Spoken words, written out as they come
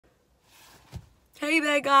Hey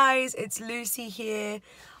there guys, it's Lucy here.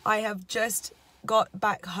 I have just got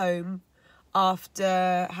back home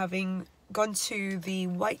after having gone to the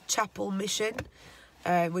Whitechapel Mission,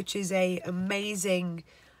 which is a amazing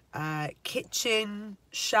kitchen,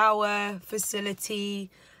 shower facility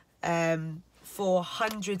for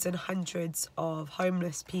hundreds and hundreds of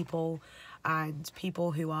homeless people and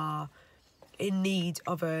people who are in need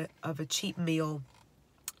of a cheap meal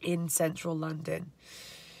in central London.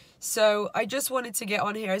 So I just wanted to get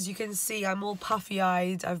on here. As you can see, I'm all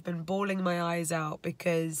puffy-eyed. I've been bawling my eyes out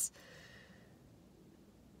because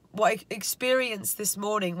what I experienced this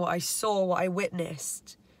morning, what I saw, what I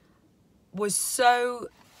witnessed was so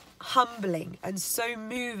humbling and so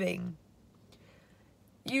moving.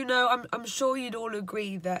 You know, I'm sure you'd all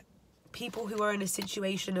agree that people who are in a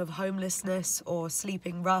situation of homelessness or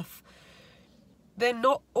sleeping rough, they're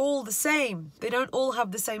not all the same. They don't all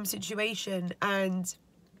have the same situation. And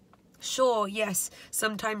sure, yes,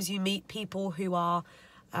 sometimes you meet people who are,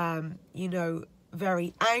 you know,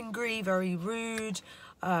 very angry, very rude,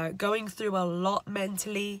 going through a lot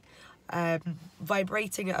mentally,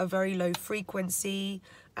 vibrating at a very low frequency,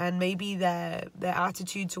 and maybe their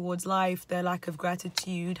attitude towards life, their lack of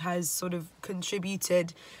gratitude has sort of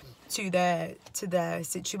contributed to their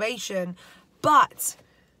situation.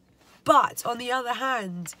 But on the other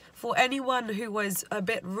hand, for anyone who was a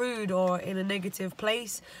bit rude or in a negative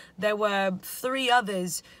place, there were 3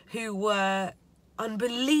 others who were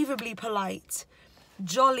unbelievably polite,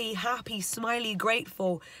 jolly, happy, smiley,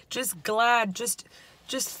 grateful, just glad, just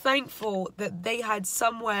thankful that they had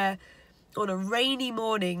somewhere on a rainy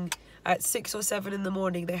morning at 6 or 7 in the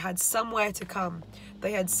morning. They had somewhere to come.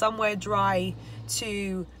 They had somewhere dry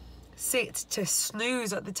to sit, to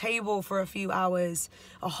snooze at the table for a few hours,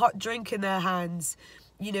 a hot drink in their hands,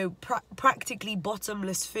 you know, practically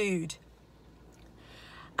bottomless food.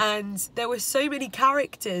 And there were so many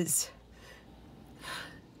characters.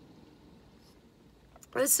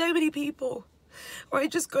 There's so many people where I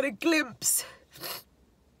just got a glimpse.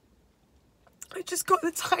 I just got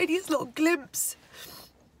the tiniest little glimpse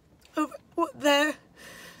of what they're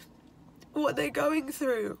going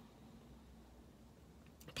through.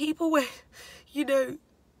 People were, you know,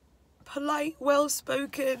 polite,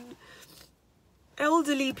 well-spoken,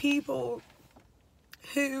 elderly people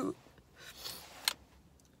who,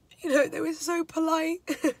 you know, they were so polite,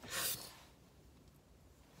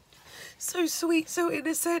 so sweet, so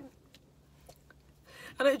innocent.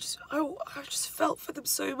 And I just felt for them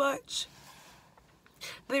so much.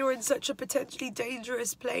 They were in such a potentially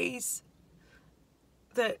dangerous place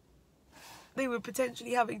that they were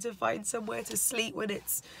potentially having to find somewhere to sleep when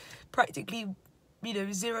it's practically, you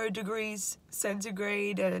know, 0 degrees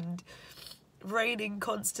centigrade and raining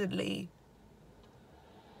constantly.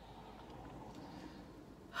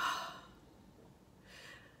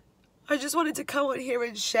 I just wanted to come on here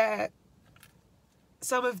and share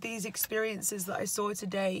some of these experiences that I saw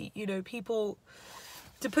today. You know, people,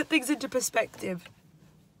 to put things into perspective.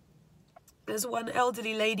 There's one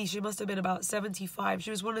elderly lady, she must have been about 75. She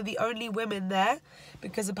was one of the only women there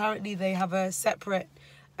because apparently they have a separate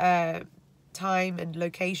time and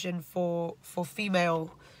location for females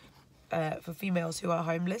who are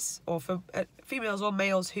homeless, or for females or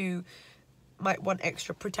males who might want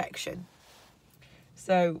extra protection.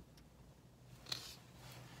 So,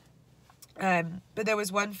 but there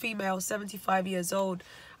was one female, 75 years old,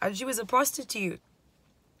 and she was a prostitute.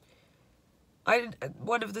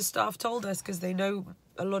 One of the staff told us, because they know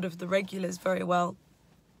a lot of the regulars very well,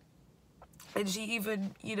 and she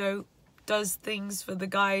even, you know, does things for the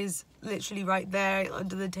guys literally right there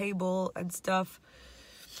under the table and stuff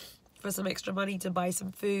for some extra money to buy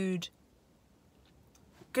some food.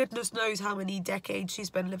 Goodness knows how many decades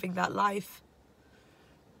she's been living that life.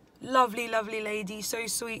 Lovely, lovely lady, so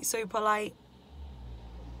sweet, so polite.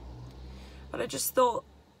 But I just thought,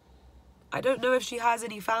 I don't know if she has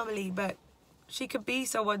any family, but she could be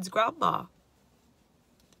someone's grandma,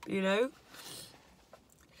 you know?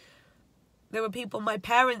 There were people my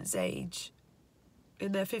parents' age,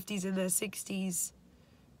 in their 50s and their 60s,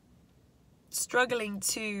 struggling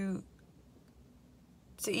to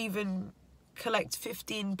even collect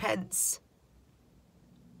 15 pence.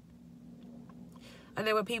 And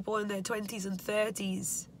there were people in their 20s and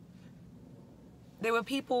 30s. There were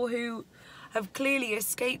people who have clearly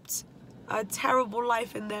escaped a terrible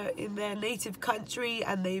life in their native country,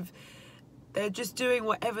 and they're just doing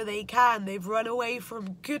whatever they can. They've run away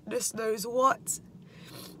from goodness knows what.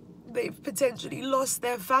 They've potentially lost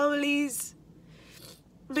their families.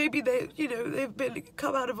 Maybe they've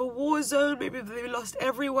come out of a war zone. Maybe they lost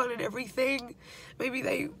everyone and everything. Maybe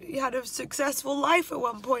they had a successful life at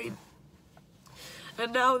one point.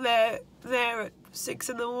 And now they're there at 6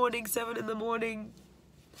 in the morning, 7 in the morning,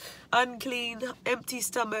 unclean, empty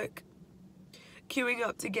stomach, queuing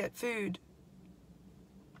up to get food.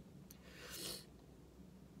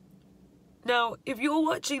 Now, if you're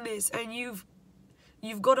watching this and you've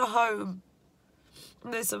got a home,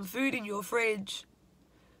 and there's some food in your fridge,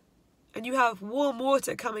 and you have warm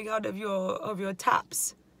water coming out of your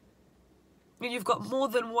taps, and you've got more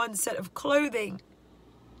than one set of clothing,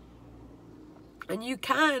 and you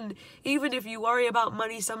can, even if you worry about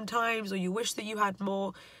money sometimes or you wish that you had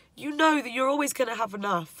more, you know that you're always going to have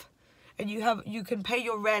enough. And you can pay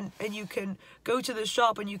your rent, and you can go to the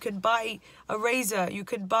shop, and you can buy a razor, you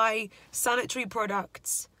can buy sanitary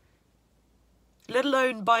products, let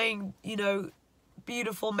alone buying, you know,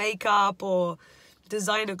 beautiful makeup or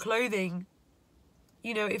designer clothing.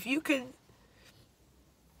 You know, if you can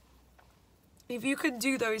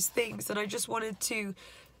do those things, then I just wanted to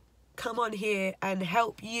come on here and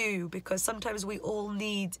help you, because sometimes we all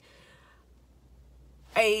need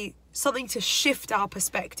something to shift our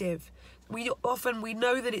perspective. We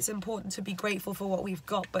know that it's important to be grateful for what we've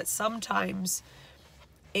got, but sometimes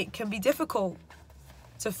it can be difficult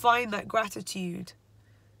to find that gratitude,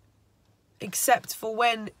 except for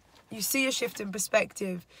when you see a shift in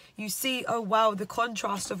perspective. You see, oh wow, the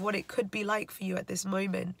contrast of what it could be like for you at this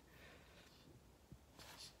moment.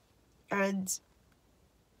 And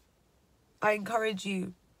I encourage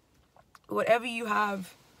you, whatever you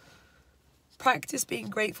have, practice being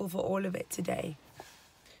grateful for all of it today.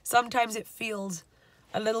 Sometimes it feels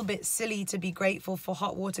a little bit silly to be grateful for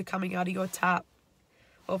hot water coming out of your tap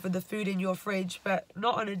or for the food in your fridge, but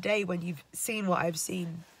not on a day when you've seen what I've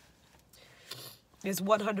seen. It's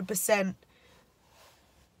 100%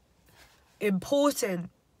 important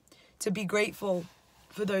to be grateful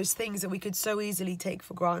for those things that we could so easily take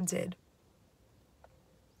for granted.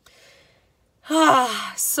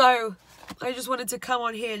 So I just wanted to come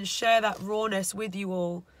on here and share that rawness with you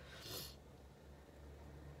all.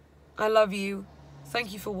 I love you.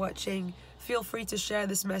 Thank you for watching. Feel free to share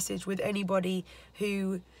this message with anybody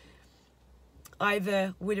who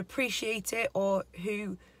either would appreciate it or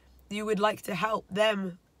who you would like to help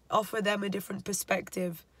them, offer them a different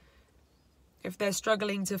perspective. If they're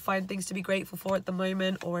struggling to find things to be grateful for at the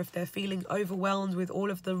moment, or if they're feeling overwhelmed with all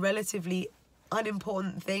of the relatively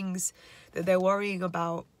unimportant things that they're worrying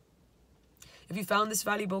about. If you found this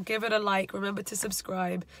valuable, give it a like. Remember to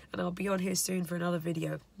subscribe, and I'll be on here soon for another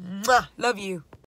video. Mwah! Love you.